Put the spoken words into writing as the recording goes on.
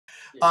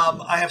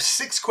I have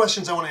 6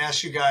 questions I want to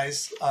ask you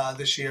guys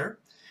this year.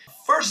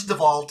 First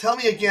of all, tell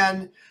me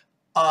again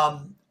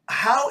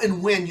how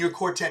and when your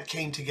quartet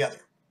came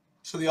together,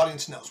 so the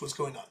audience knows what's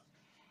going on.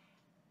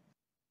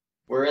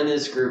 We're in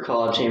this group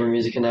called Chamber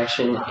Music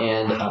Connection,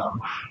 and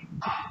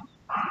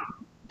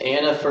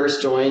Anna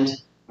first joined,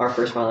 our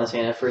first violinist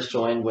Anna first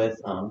joined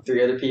with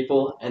 3 other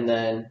people, and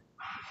then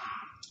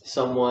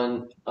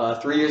someone,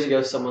 3 years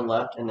ago someone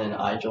left, and then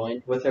I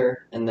joined with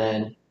her, and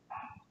then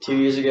 2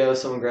 years ago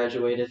someone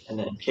graduated, and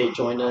then Kate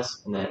joined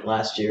us, and then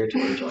last year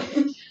Tori joined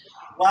us.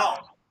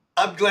 Wow.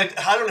 I'm glad.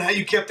 I don't know how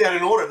you kept that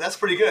in order. That's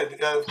pretty good.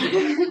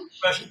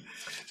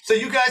 So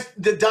you guys,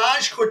 the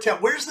Dajj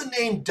Quartet, where's the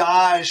name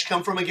Dajj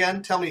come from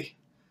again? Tell me.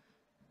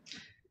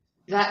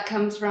 That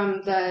comes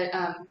from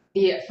the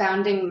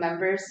founding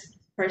members'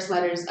 first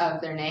letters of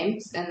their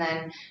names, and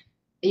then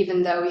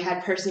even though we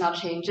had personnel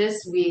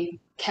changes, we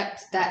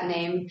kept that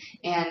name,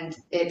 and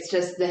it's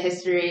just the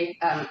history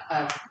of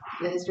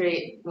the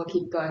history will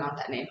keep going on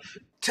that name.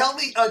 Tell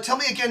me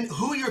again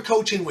who you're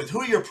coaching with.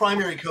 Who are your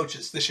primary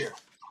coaches this year?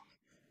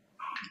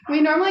 We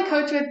normally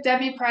coach with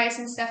Debbie Price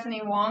and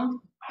Stephanie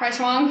Price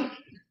Wong,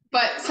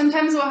 but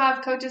sometimes we'll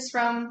have coaches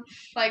from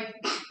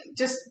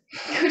just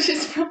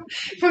coaches from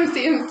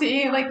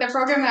CMC, like the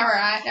program that we're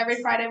at.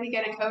 Every Friday we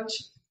get a coach.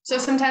 So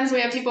sometimes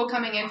we have people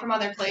coming in from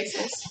other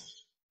places.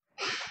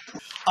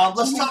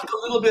 Let's talk a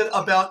little bit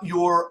about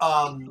your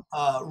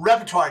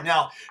repertoire.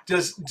 Now,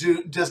 does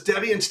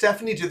Debbie and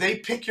Stephanie, do they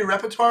pick your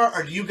repertoire,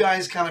 or do you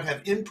guys kind of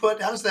have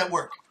input? How does that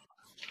work?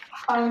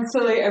 So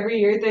like every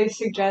year they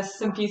suggest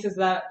some pieces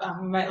that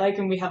we might like,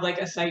 and we have like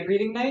a sight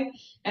reading night,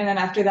 and then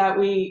after that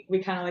we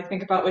kind of like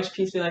think about which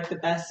piece we like the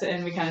best,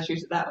 and we kind of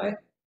choose it that way.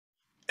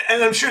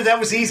 And I'm sure that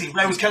was easy,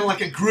 right? It was kind of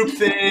like a group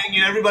thing,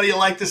 and everybody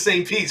liked the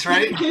same piece,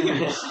 right?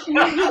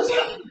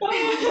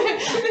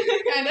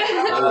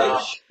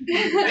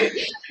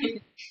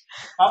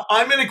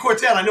 I'm in a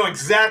quartet. I know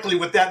exactly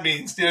what that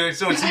means.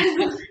 So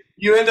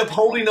you end up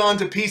holding on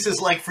to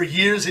pieces like for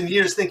years and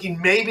years, thinking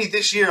maybe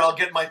this year I'll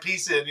get my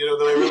piece in.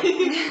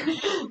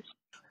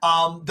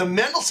 The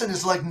Mendelssohn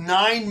is like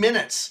 9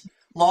 minutes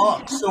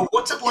long. So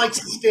what's it like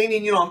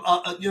sustaining? Your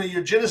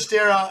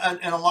Ginastera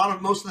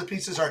and most of the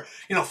pieces are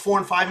 4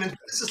 and 5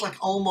 minutes. This is like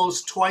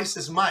almost twice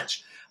as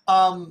much.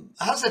 How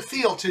does it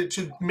feel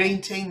to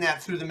maintain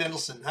that through the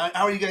Mendelssohn?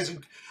 How are you guys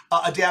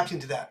adapting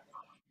to that?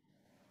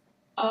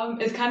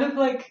 It's kind of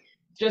like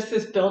just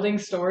this building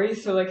story,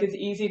 so like it's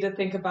easy to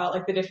think about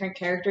like the different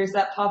characters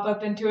that pop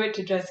up into it,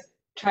 to just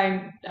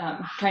trying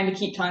to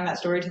keep telling that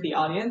story to the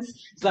audience,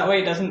 so that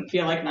way it doesn't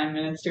feel like 9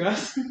 minutes to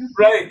us.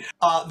 Right.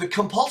 The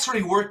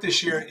compulsory work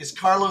this year is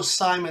Carlos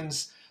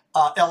Simon's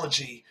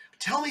Elegy.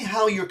 Tell me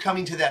how you're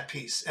coming to that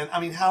piece, and I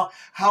mean tell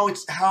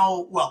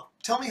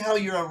me how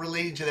you're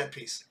relating to that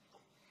piece.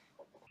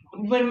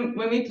 When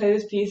we play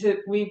this piece,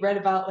 we read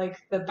about like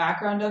the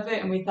background of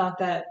it, and we thought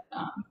that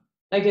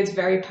like it's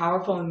very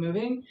powerful and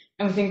moving,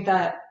 and we think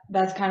that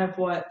that's kind of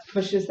what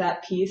pushes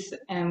that piece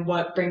and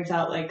what brings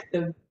out like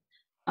the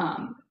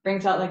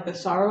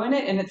sorrow in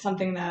it, and it's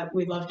something that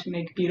we love to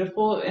make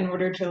beautiful in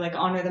order to like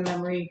honor the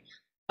memory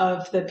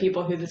of the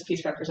people who this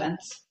piece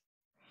represents.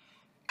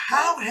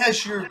 How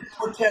has your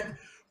quartet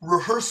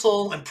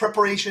rehearsal and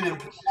preparation and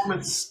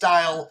performance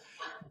style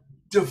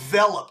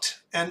developed,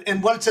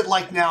 and what's it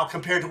like now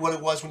compared to what it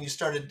was when you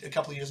started a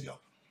couple of years ago?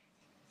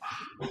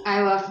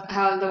 I love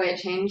how the way it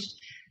changed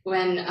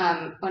when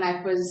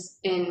I was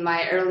in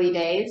my early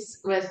days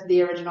with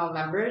the original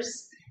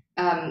members.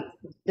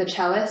 The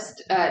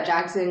cellist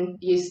Jackson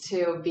used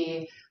to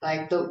be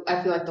like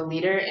I feel like the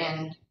leader,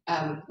 and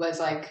was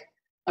like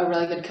a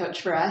really good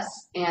coach for us.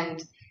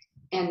 And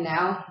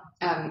now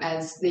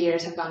as the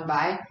years have gone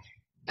by,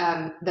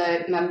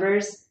 the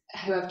members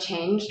who have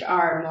changed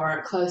are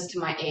more close to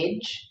my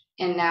age,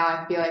 and now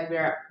I feel like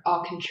we're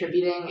all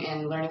contributing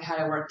and learning how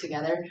to work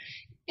together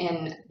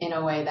in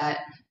a way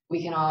that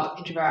we can all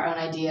contribute our own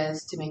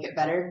ideas to make it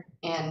better.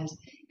 And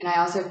I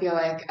also feel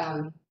like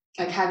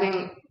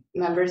having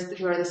members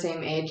who are the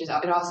same age,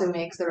 it also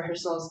makes the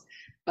rehearsals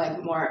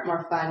like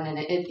more fun, and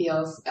it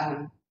feels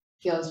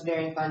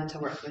very fun to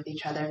work with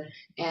each other.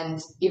 And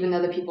even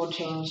though the people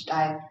changed,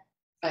 I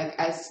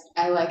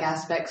like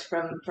aspects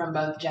from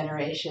both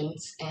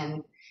generations,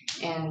 and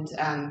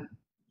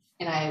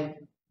I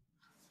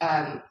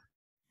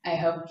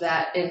hope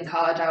that in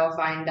college I will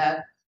find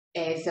a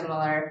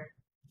similar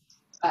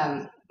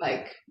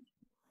like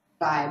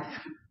vibe.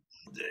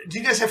 Do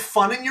you guys have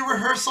fun in your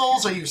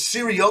rehearsals? Are you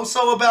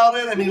serioso about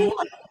it? I mean,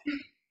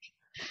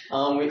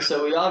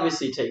 So we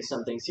obviously take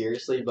something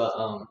seriously, but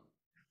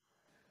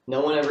no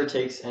one ever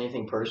takes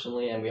anything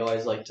personally, and we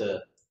always like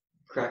to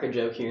crack a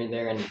joke here and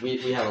there, and we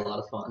have a lot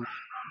of fun.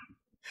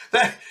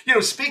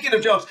 Speaking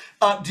of jokes,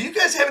 do you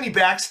guys have any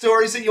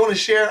backstories that you want to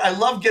share? I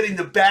love getting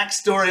the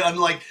backstory on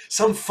like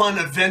some fun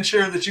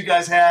adventure that you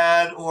guys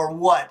had, or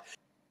what.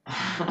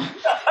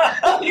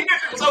 You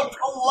guys are so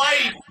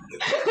polite.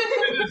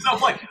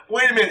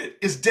 Wait a minute.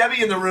 Is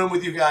Debbie in the room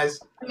with you guys?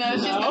 No.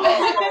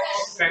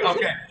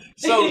 Okay.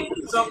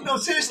 So no,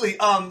 seriously.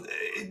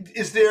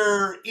 Is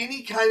there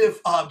any kind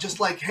of just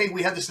like, hey,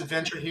 we had this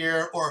adventure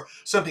here, or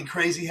something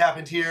crazy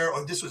happened here,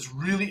 or this was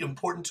really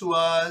important to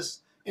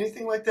us?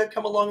 Anything like that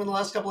come along in the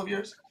last couple of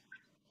years?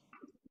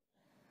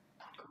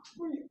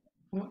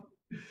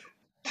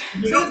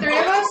 So the three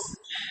of us,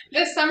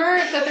 this summer,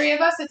 the three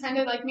of us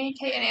attended, like me,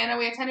 Kate, and Anna.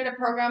 We attended a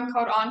program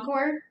called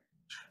Encore,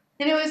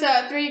 and it was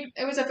a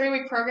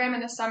 3-week program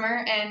in the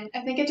summer, and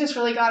I think it just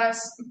really got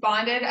us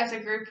bonded as a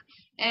group.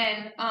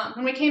 And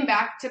when we came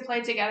back to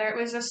play together, it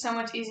was just so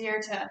much easier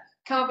to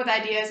come up with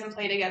ideas and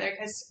play together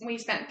because we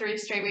spent 3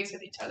 straight weeks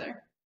with each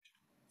other.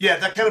 Yeah,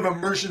 that kind of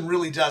immersion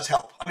really does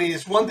help. I mean,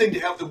 it's one thing to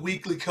have the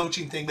weekly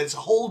coaching thing, but it's a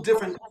whole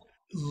different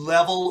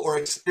level or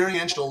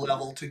experiential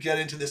level to get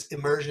into this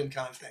immersion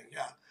kind of thing.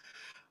 Yeah.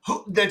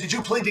 Now, did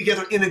you play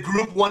together in a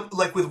group,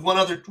 with one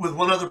other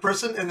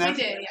person, and We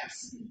did,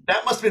 yes.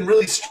 that must have been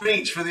really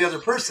strange for the other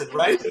person,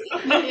 right?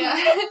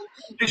 Yeah.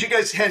 Because you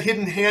guys had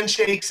hidden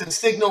handshakes and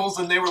signals,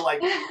 and they were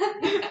like,